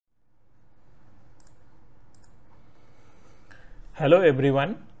Hello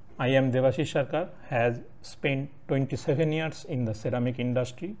everyone, I am Devashish Sarkar, has spent 27 years in the ceramic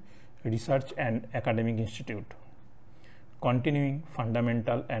industry, research and academic institute. Continuing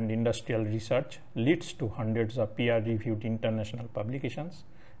fundamental and industrial research leads to hundreds of peer-reviewed international publications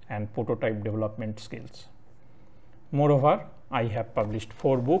and prototype development skills. Moreover, I have published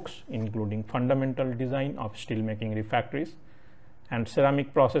 4 books including Fundamental Design of Steelmaking Refractories and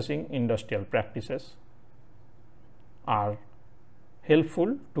Ceramic Processing Industrial Practices are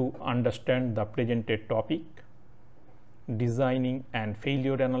helpful to understand the presented topic, designing and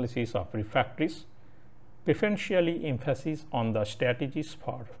failure analysis of refractories, preferentially emphasis on the strategies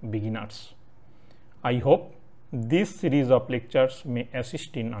for beginners. I hope this series of lectures may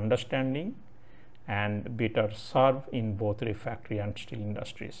assist in understanding and better serve in both refractory and steel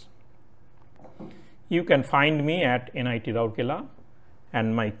industries. You can find me at NIT Rourkela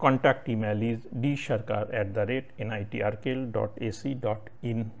and my contact email is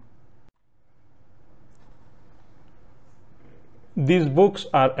dsharkar@nitrkl.ac.in. These books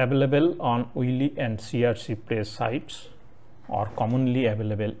are available on Wiley and CRC Press sites or commonly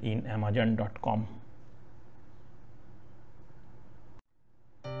available in amazon.com.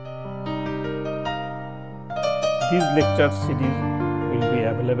 This lecture series will be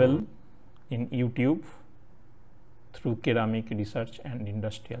available in YouTube through Ceramic Research and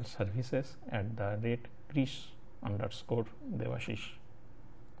Industrial Services at the rate Chris_Devashish.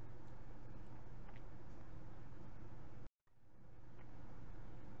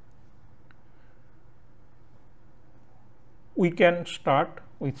 We can start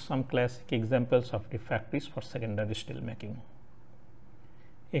with some classic examples of refractories for secondary steel making.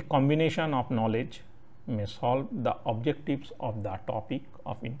 A combination of knowledge may solve the objectives of the topic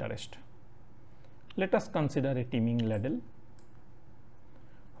of interest. Let us consider a teaming ladle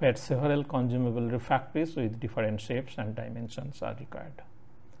where several consumable refractories with different shapes and dimensions are required.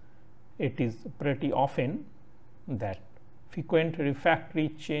 It is pretty often that frequent refractory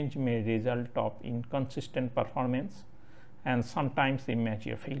change may result of inconsistent performance and sometimes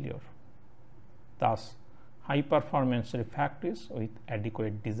immature failure. Thus, high performance refractories with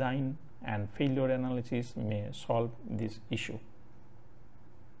adequate design and failure analysis may solve this issue.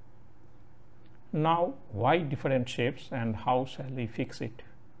 Now, why different shapes and how shall we fix it?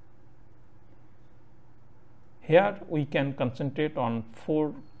 Here we can concentrate on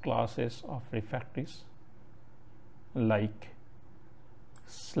 4 classes of refractories like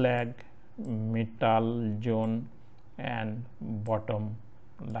slag, metal zone and bottom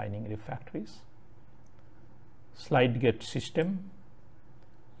lining refractories. Slide gate system,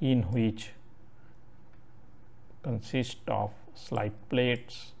 in which consist of slide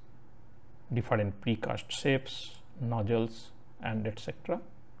plates, different precast shapes, nozzles and etc.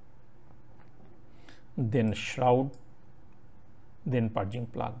 Then shroud, then purging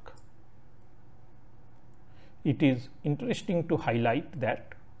plug. It is interesting to highlight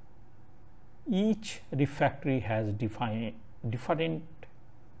that each refractory has different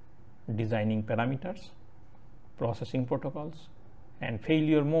designing parameters, processing protocols and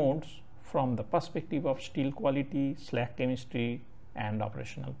failure modes from the perspective of steel quality, slag chemistry and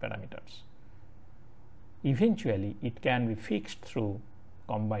operational parameters. Eventually, it can be fixed through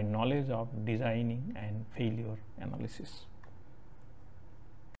combined knowledge of designing and failure analysis.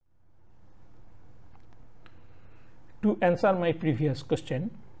 To answer my previous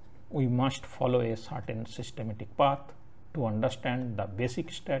question, we must follow a certain systematic path to understand the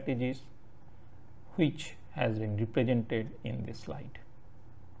basic strategies which has been represented in this slide.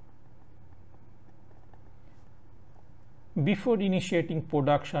 Before initiating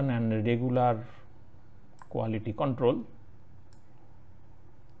production and regular quality control,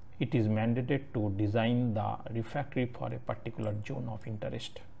 it is mandated to design the refractory for a particular zone of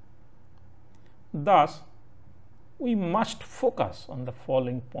interest. Thus, we must focus on the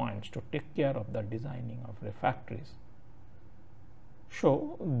following points to take care of the designing of refractories.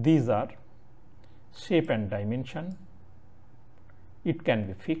 So, these are shape and dimension. It can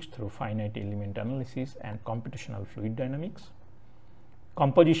be fixed through finite element analysis and computational fluid dynamics.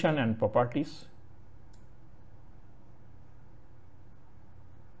 Composition and properties.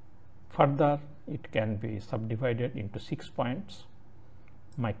 Further, it can be subdivided into 6 points.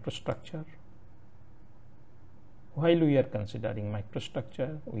 Microstructure. While we are considering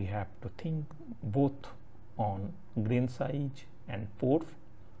microstructure, we have to think both on grain size and pore,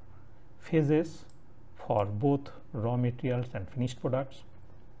 phases for both raw materials and finished products,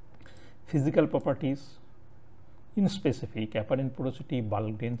 physical properties, in specific apparent porosity,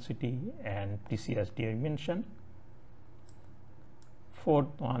 bulk density and precious dimension.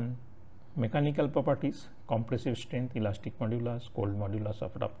 Fourth one, Mechanical properties: compressive strength, elastic modulus, cold modulus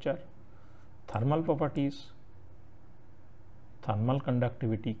of rupture. Thermal properties: thermal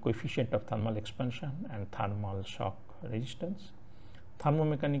conductivity, coefficient of thermal expansion, and thermal shock resistance.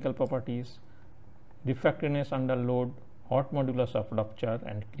 Thermomechanical properties: refractoriness under load, hot modulus of rupture,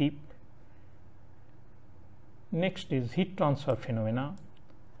 and creep. Next is heat transfer phenomena,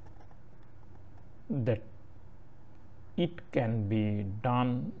 that it can be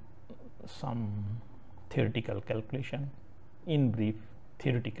done some theoretical calculation, in brief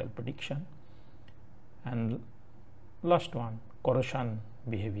theoretical prediction. And last one, corrosion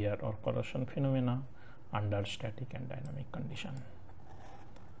behavior or corrosion phenomena under static and dynamic condition.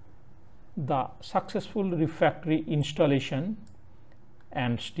 The successful refractory installation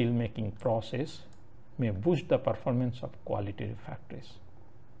and steel making process may boost the performance of quality refractories.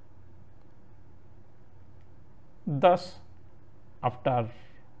 Thus, after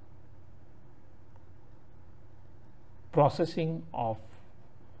processing of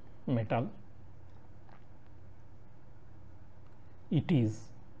metal, it is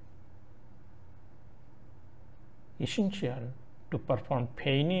essential to perform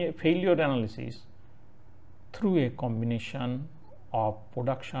failure analysis through a combination of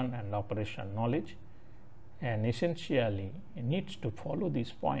production and operation knowledge, and essentially needs to follow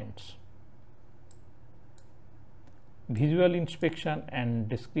these points: visual inspection and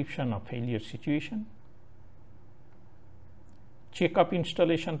description of failure situation, check-up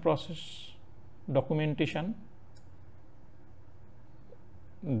installation process documentation,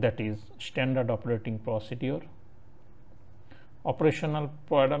 that is standard operating procedure, operational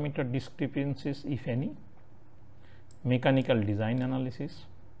parameter discrepancies if any, mechanical design analysis,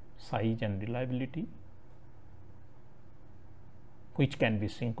 size and reliability, which can be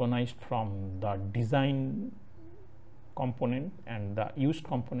synchronized from the design component and the used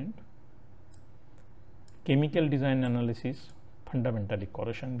component, chemical design analysis, fundamentally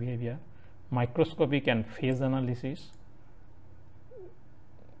corrosion behavior, microscopic and phase analysis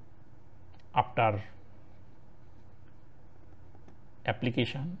after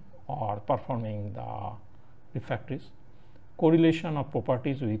application or performing the refractories, correlation of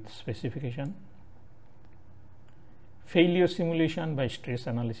properties with specification, failure simulation by stress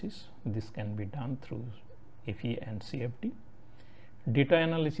analysis, this can be done through FE and CFD, data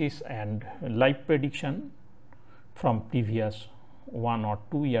analysis and live prediction from previous 1 or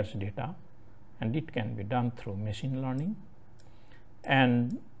 2 years data, and it can be done through machine learning,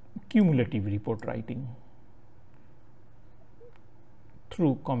 and cumulative report writing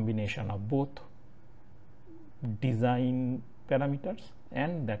through combination of both design parameters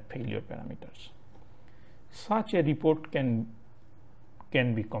and that failure parameters. Such a report can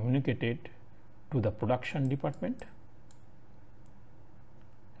be communicated to the production department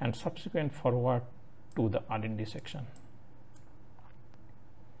and subsequent forward to the R&D section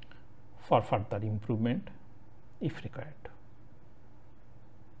for further improvement if required.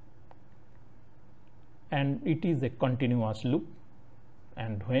 And it is a continuous loop,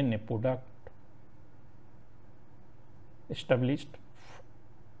 and when a product established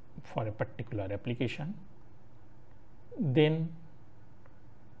for a particular application, then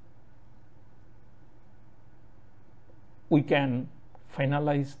we can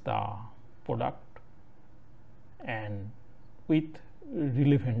finalize the product and with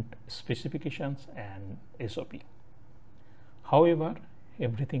relevant specifications and SOP. However,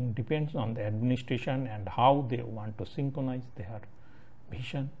 everything depends on the administration and how they want to synchronize their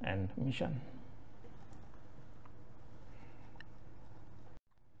vision and mission.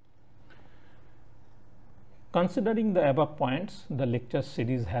 Considering the above points, the lecture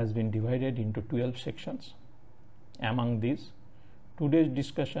series has been divided into 12 sections. Among these, today's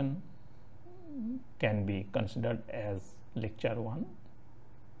discussion can be considered as lecture 1,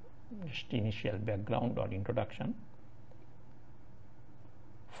 just initial background or introduction,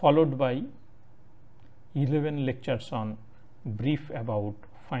 followed by 11 lectures on brief about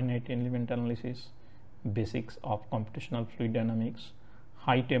finite element analysis, basics of computational fluid dynamics,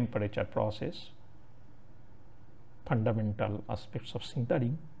 high temperature process, fundamental aspects of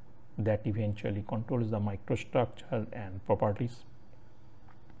sintering that eventually controls the microstructure and properties,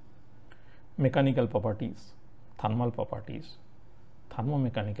 mechanical properties, thermal properties,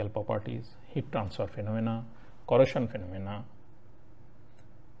 thermomechanical properties, heat transfer phenomena, corrosion phenomena,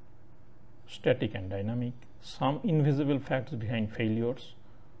 static and dynamic, some invisible facts behind failures.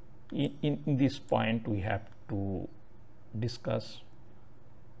 In this point, we have to discuss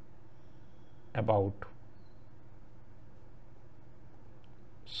about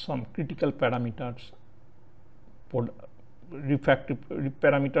some critical parameters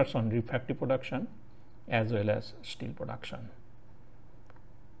parameters on refractory production as well as steel production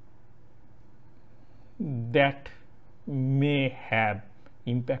that may have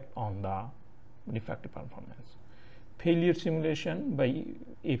impact on the refractory performance. Failure simulation by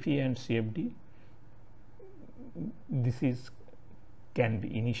FE and CFD, this can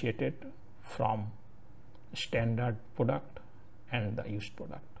be initiated from standard product and the used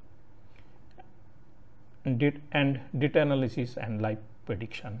product, and data analysis and live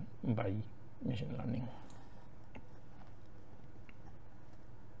prediction by machine learning.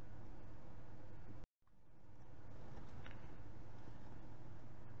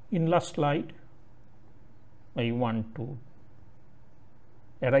 In last slide, I want to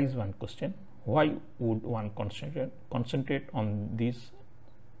arise one question: why would one concentrate on this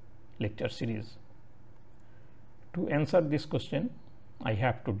lecture series? To answer this question, I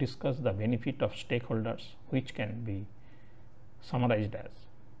have to discuss the benefit of stakeholders, which can be summarized as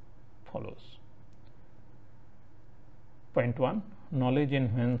follows. Point 1, knowledge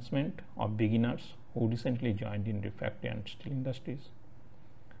enhancement of beginners who recently joined in refractory and steel industries.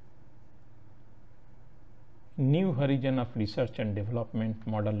 New horizon of research and development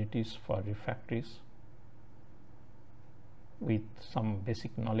modalities for refractories with some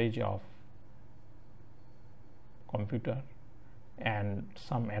basic knowledge of computer and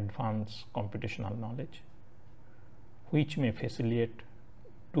some advanced computational knowledge, which may facilitate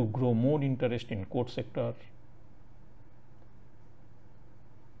to grow more interest in core sector.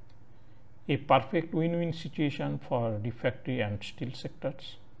 A perfect win-win situation for refractory and steel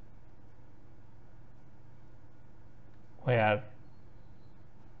sectors, where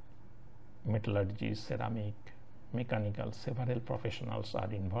metallurgy, ceramic, mechanical, several professionals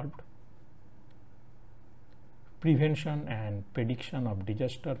are involved. Prevention and prediction of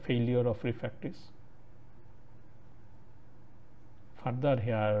disaster failure of refractories. Further,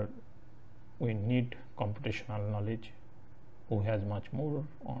 here we need computational knowledge, who has much more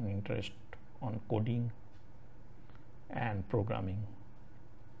on interest on coding and programming.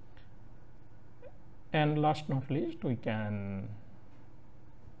 And last not least, we can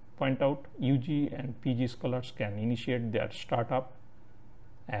point out UG and PG scholars can initiate their startup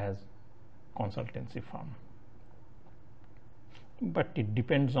as consultancy firm, but it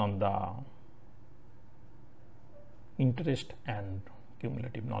depends on the interest and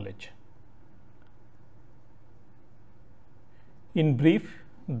cumulative knowledge. In brief,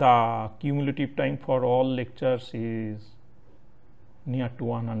 the cumulative time for all lectures is near to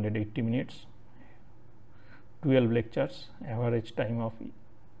 180 minutes. 12 lectures, average time of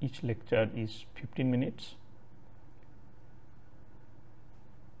each lecture is 15 minutes.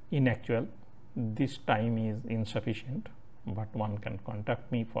 In actual, this time is insufficient, but one can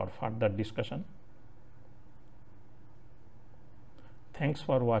contact me for further discussion. Thanks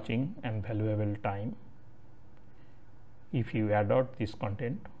for watching and valuable time. If you adopt this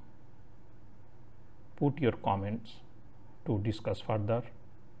content, put your comments to discuss further,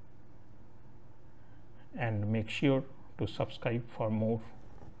 and make sure to subscribe for more.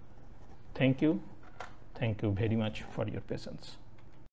 Thank you very much for your patience.